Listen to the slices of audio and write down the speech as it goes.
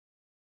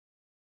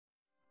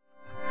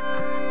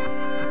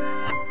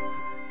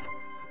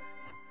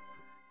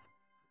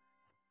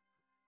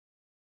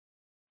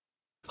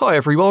Hi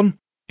everyone!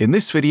 In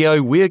this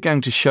video, we're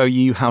going to show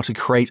you how to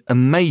create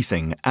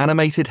amazing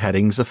animated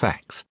headings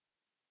effects.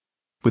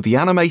 With the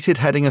animated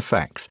heading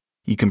effects,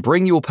 you can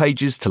bring your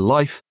pages to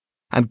life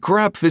and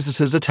grab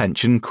visitors'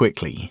 attention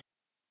quickly.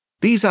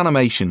 These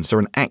animations are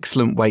an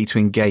excellent way to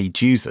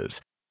engage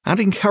users and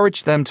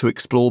encourage them to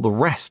explore the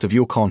rest of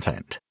your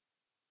content.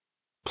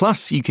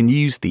 Plus, you can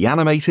use the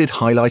animated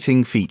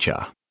highlighting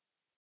feature.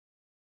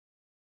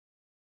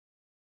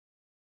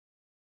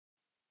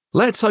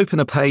 Let's open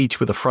a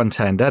page with a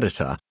front-end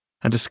editor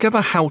and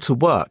discover how to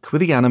work with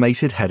the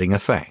animated heading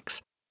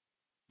effects.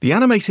 The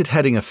animated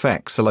heading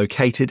effects are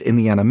located in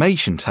the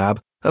Animation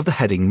tab of the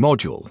heading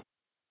module.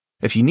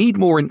 If you need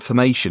more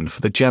information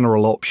for the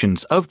general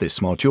options of this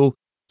module,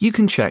 you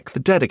can check the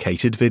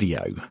dedicated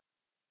video.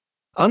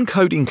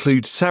 Uncode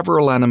includes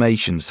several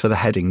animations for the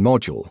heading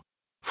module,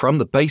 from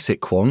the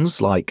basic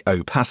ones like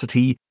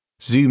opacity,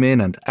 zoom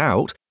in and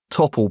out,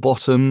 top or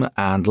bottom,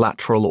 and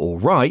lateral or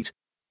right,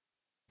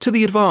 to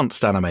the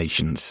advanced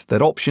animations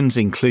that options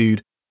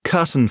include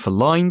curtain for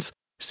lines,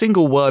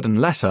 single word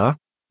and letter,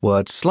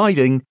 word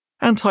sliding,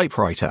 and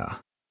typewriter.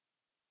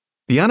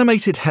 The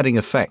animated heading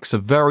effects are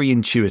very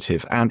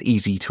intuitive and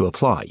easy to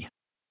apply.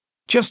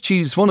 Just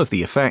choose one of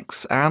the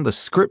effects and the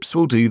scripts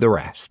will do the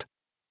rest.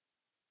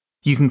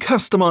 You can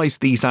customize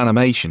these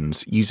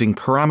animations using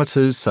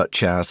parameters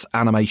such as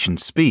animation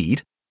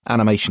speed,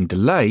 animation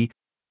delay,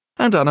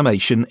 and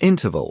animation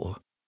interval.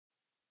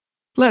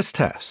 Let's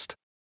test.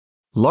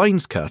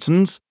 Lines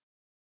curtains,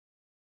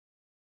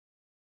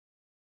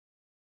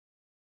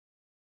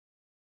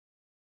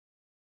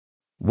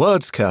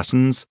 words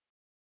curtains,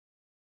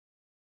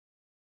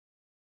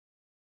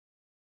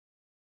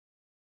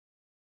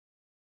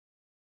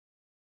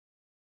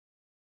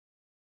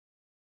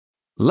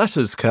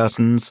 letters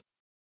curtains,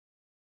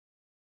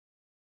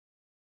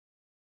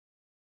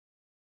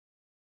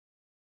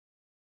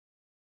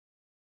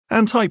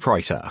 and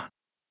typewriter.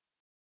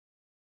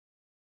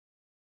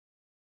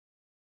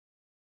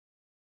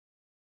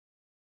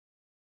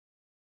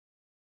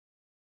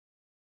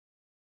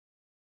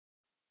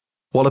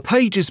 While a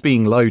page is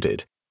being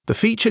loaded, the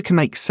feature can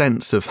make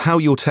sense of how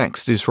your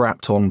text is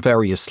wrapped on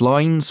various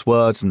lines,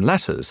 words, and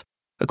letters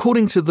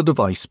according to the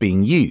device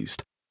being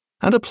used,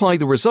 and apply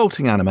the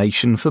resulting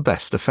animation for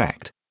best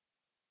effect.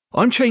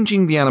 I'm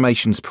changing the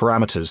animation's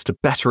parameters to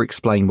better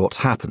explain what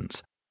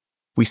happens.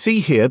 We see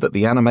here that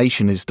the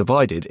animation is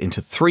divided into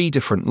 3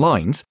 different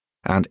lines,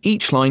 and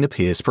each line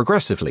appears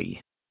progressively.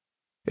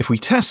 If we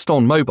test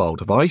on mobile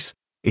device,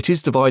 it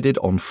is divided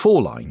on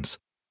 4 lines.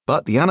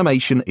 But the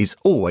animation is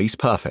always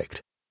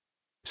perfect.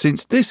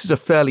 Since this is a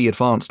fairly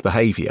advanced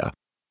behavior,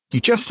 you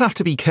just have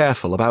to be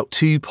careful about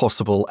 2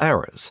 possible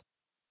errors.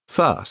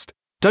 First,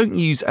 don't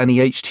use any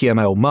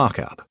HTML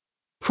markup.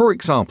 For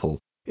example,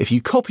 if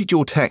you copied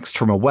your text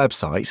from a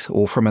website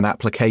or from an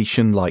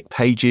application like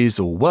Pages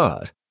or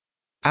Word,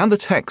 and the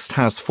text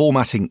has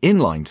formatting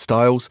inline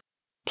styles,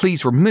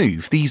 please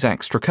remove these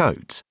extra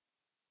codes.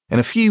 In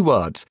a few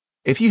words,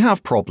 if you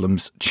have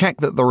problems, check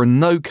that there are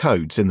no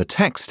codes in the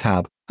Text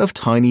tab of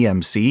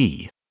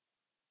TinyMCE.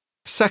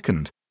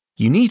 Second,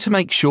 you need to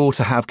make sure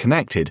to have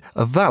connected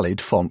a valid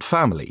font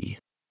family.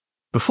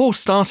 Before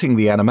starting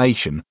the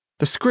animation,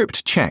 the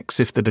script checks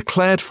if the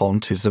declared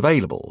font is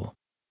available.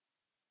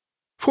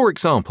 For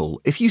example,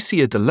 if you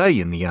see a delay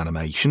in the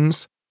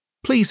animations,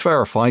 please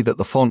verify that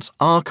the fonts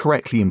are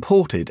correctly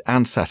imported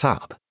and set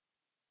up.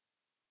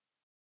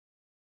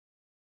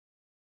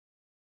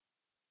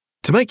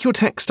 To make your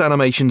text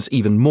animations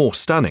even more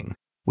stunning,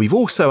 we've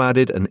also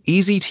added an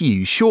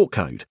easy-to-use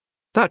shortcode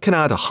that can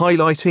add a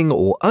highlighting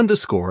or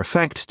underscore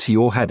effect to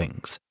your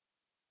headings.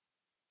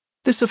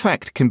 This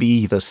effect can be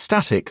either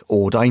static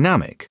or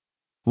dynamic.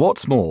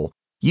 What's more,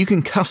 you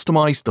can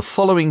customize the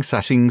following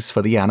settings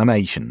for the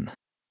animation.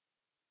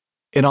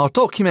 In our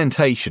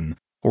documentation,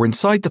 or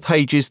inside the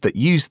pages that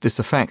use this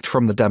effect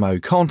from the demo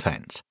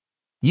contents,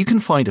 you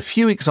can find a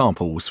few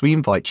examples we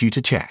invite you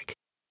to check.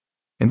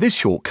 In this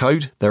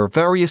shortcode, there are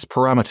various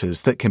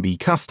parameters that can be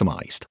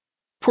customized.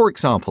 For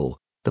example,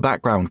 the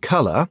background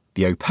color,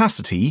 the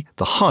opacity,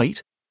 the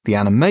height, the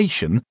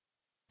animation,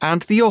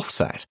 and the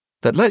offset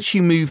that lets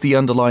you move the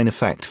underline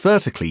effect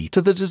vertically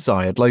to the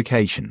desired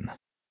location.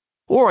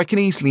 Or I can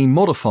easily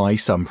modify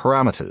some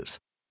parameters.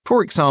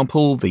 For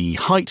example, the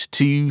height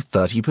to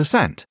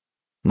 30%.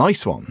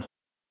 Nice one.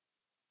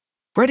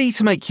 Ready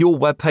to make your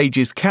web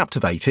pages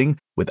captivating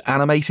with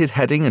animated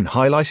heading and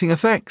highlighting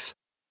effects?